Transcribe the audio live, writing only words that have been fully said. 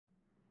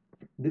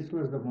This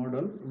was the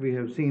model we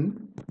have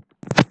seen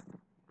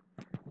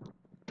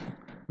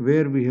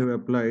where we have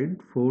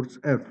applied force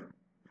F,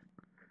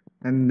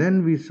 and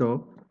then we saw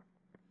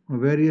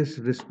various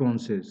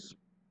responses.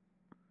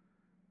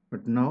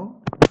 But now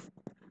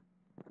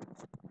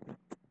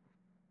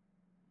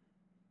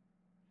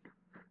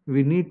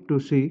we need to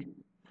see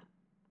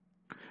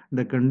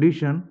the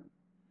condition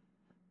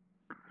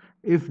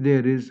if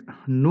there is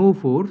no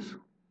force,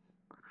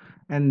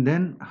 and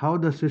then how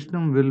the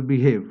system will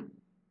behave.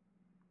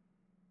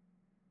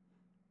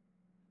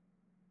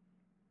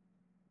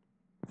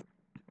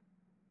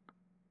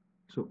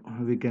 So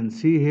we can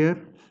see here,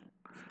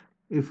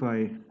 if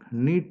I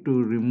need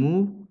to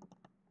remove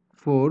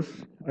force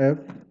F,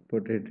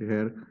 put it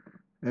here,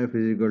 F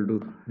is equal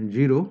to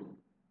 0.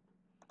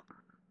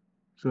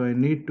 So I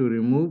need to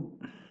remove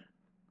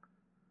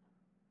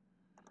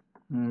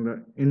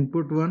the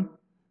input one.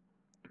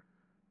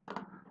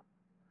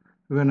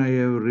 When I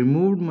have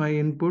removed my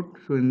input,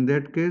 so in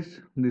that case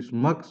this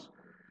mux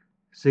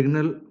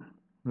signal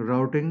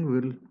routing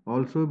will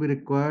also be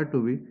required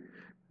to be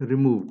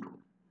removed.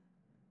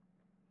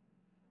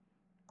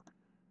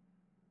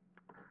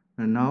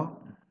 And now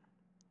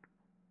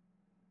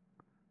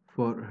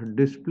for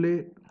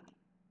display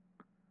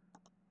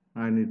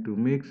I need to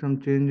make some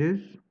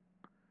changes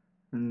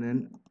and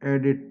then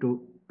add it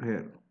to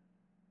here.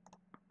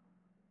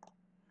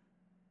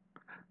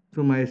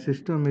 So my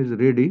system is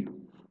ready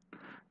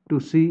to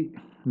see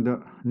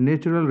the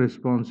natural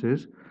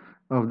responses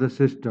of the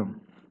system.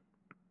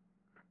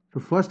 So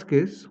first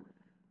case,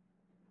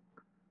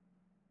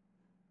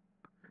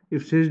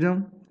 if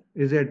system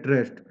is at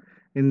rest,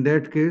 in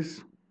that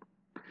case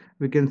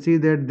we can see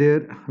that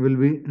there will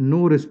be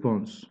no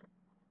response.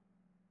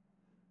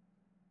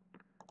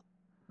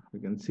 We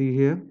can see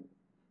here,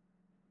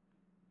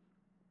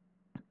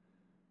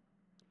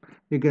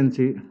 you can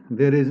see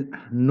there is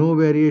no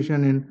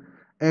variation in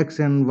x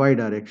and y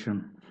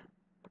direction.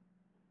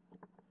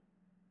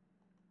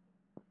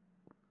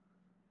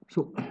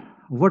 So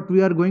what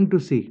we are going to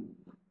see?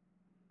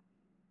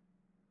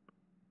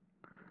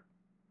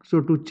 So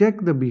to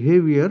check the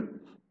behavior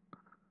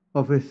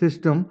of a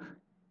system,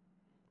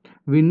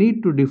 we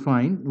need to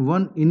define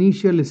one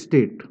initial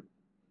state.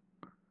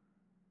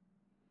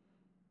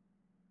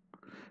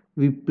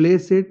 We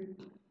place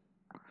it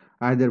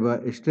either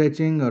by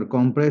stretching or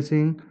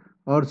compressing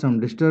or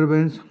some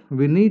disturbance.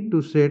 We need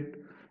to set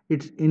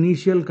its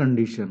initial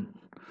condition.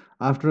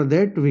 After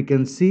that we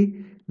can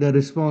see the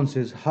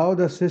responses, how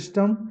the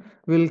system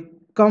will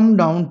come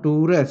down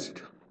to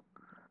rest.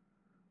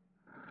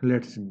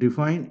 Let's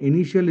define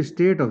initial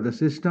state of the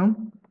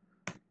system.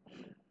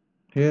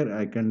 Here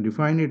I can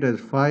define it as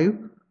 5.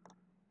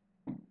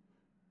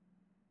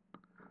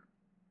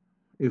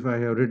 If I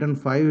have written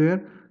 5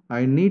 here,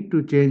 I need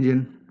to change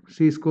in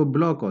C-scope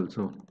block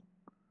also.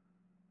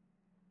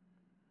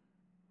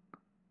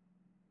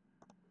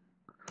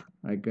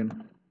 I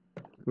can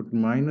put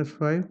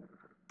 -5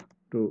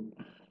 to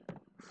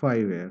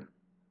 5 here.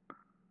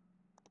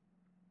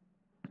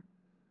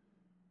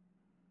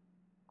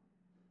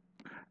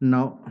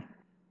 Now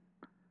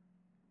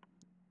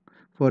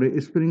for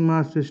a spring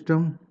mass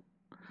system,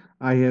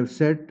 I have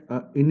set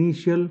a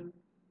initial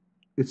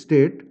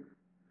state,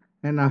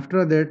 and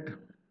after that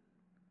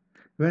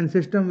when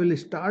system will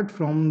start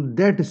from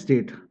that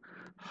state,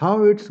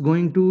 how it's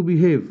going to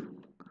behave,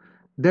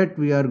 that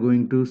we are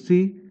going to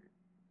see.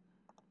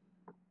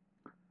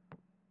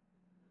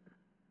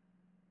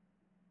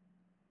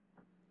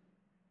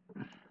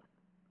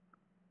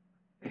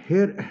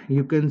 Here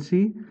you can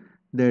see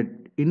that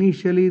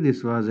initially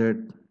this was at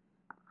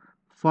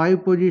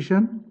 5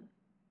 position,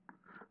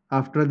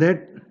 after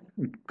that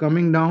it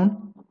coming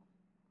down,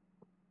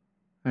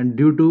 and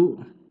due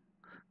to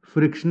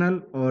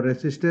frictional or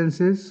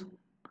resistances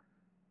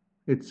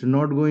it's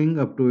not going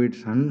up to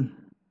its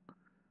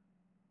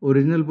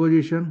original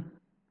position,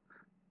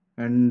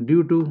 and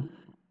due to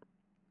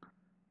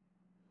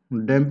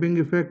damping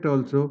effect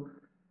also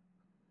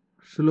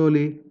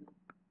slowly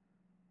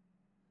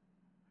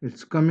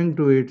it's coming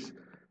to its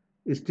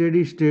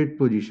steady state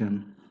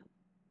position,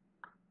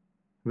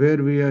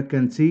 where we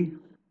can see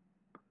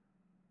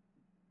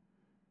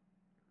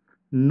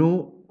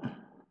no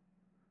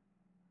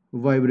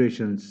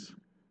vibrations.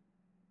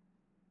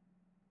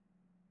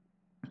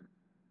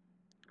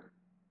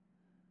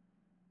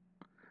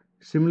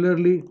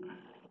 Similarly,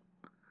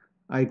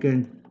 I can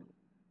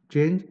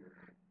change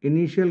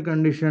initial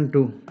condition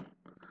to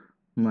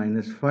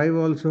 -5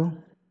 also.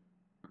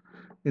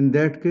 In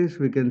that case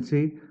we can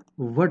see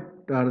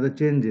what are the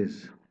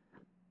changes.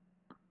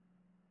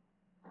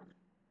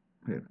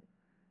 Here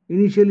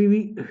initially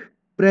we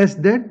press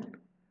that,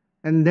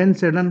 and then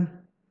sudden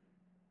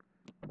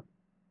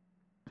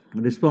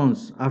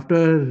response after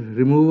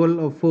removal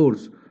of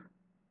force,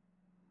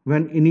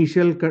 when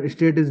initial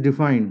state is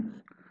defined.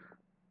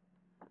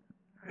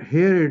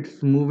 Here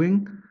it's moving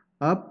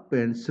up,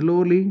 and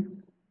slowly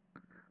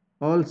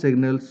all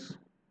signals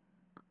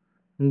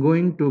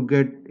going to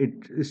get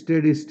its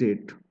steady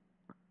state.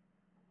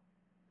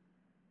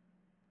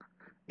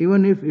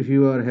 Even if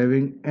you are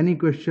having any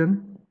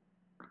question,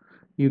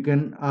 you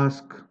can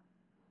ask